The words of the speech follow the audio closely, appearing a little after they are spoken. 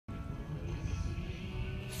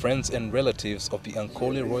friends and relatives of the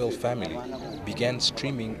Ankole Royal family began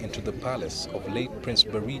streaming into the palace of late Prince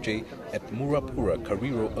Barigye at Murapura,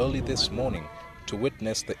 Kariro early this morning to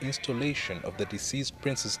witness the installation of the deceased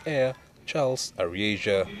prince's heir, Charles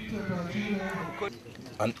Aryaija.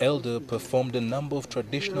 An elder performed a number of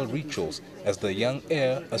traditional rituals as the young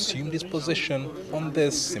heir assumed his position on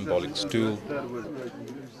this symbolic stool.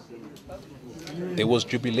 There was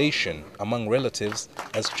jubilation among relatives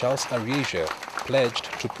as Charles Aryaija pledged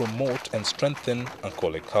to promote and strengthen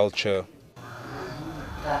Ankole culture.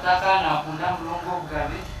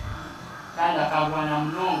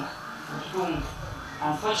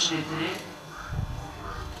 Unfortunately,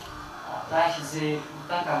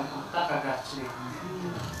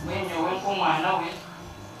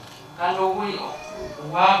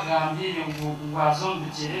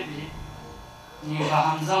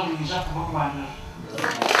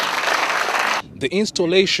 the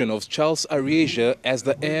installation of Charles Aryaija as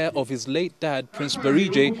the heir of his late dad, Prince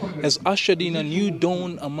Barigye, has ushered in a new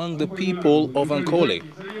dawn among the people of Ankole.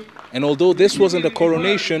 And although this wasn't a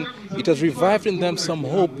coronation, it has revived in them some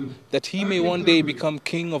hope that he may one day become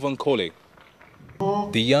king of Ankole.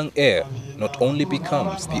 The young heir not only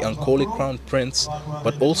becomes the Ankole crown prince,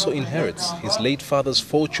 but also inherits his late father's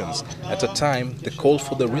fortunes at a time the call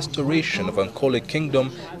for the restoration of Ankole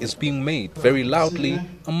kingdom is being made very loudly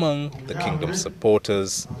among the kingdom's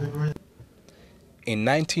supporters. In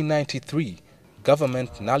 1993,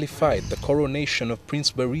 government nullified the coronation of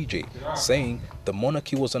Prince Barigye, saying the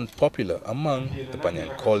monarchy was unpopular among the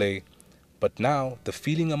Banyankole. But now, the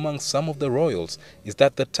feeling among some of the royals is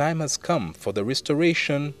that the time has come for the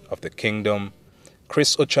restoration of the kingdom.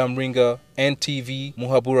 Chris Ochamringa, NTV,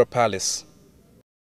 Muhabura Palace.